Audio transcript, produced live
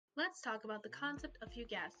Let's talk about the concept of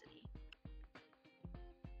fugacity.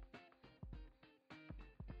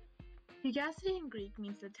 Fugacity in Greek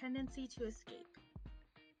means the tendency to escape.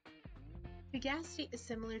 Fugacity is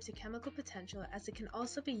similar to chemical potential as it can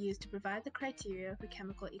also be used to provide the criteria for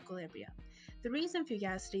chemical equilibrium. The reason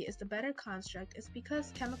fugacity is the better construct is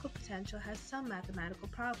because chemical potential has some mathematical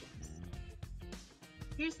problems.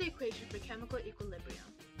 Here's the equation for chemical equilibrium.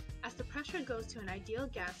 As the pressure goes to an ideal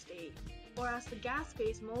gas state, or as the gas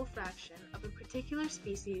phase mole fraction of a particular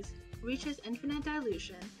species reaches infinite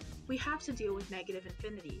dilution, we have to deal with negative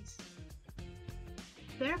infinities.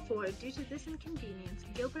 Therefore, due to this inconvenience,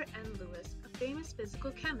 Gilbert N. Lewis, a famous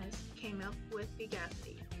physical chemist, came up with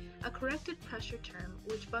fugacity, a corrected pressure term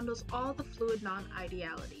which bundles all the fluid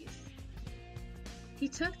non-idealities. He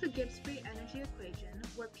took the Gibbs free energy equation,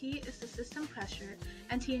 where P is the system pressure,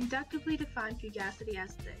 and he inductively defined fugacity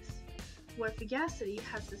as this, where fugacity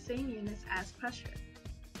has the same units as pressure.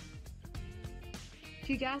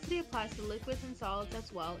 Fugacity applies to liquids and solids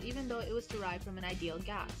as well, even though it was derived from an ideal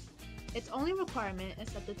gas. Its only requirement is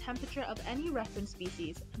that the temperature of any reference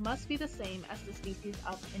species must be the same as the species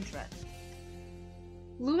of interest.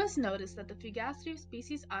 Lewis noticed that the fugacity of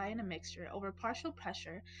species I in a mixture over partial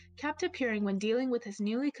pressure kept appearing when dealing with his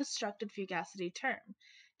newly constructed fugacity term,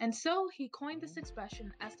 and so he coined this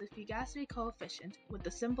expression as the fugacity coefficient with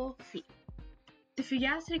the symbol phi. The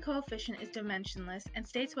fugacity coefficient is dimensionless and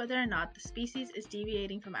states whether or not the species is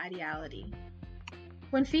deviating from ideality.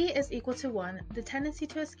 When phi is equal to 1, the tendency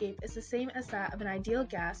to escape is the same as that of an ideal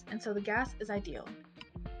gas, and so the gas is ideal.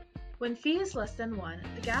 When phi is less than 1,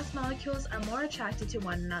 the gas molecules are more attracted to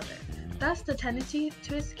one another. Thus, the tendency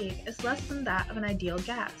to escape is less than that of an ideal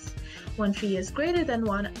gas. When phi is greater than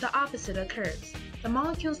 1, the opposite occurs. The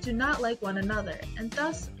molecules do not like one another, and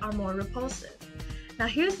thus are more repulsive. Now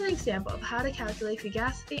here's an example of how to calculate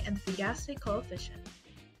fugacity and the fugacity coefficient.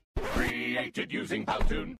 Created using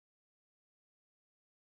Powtoon.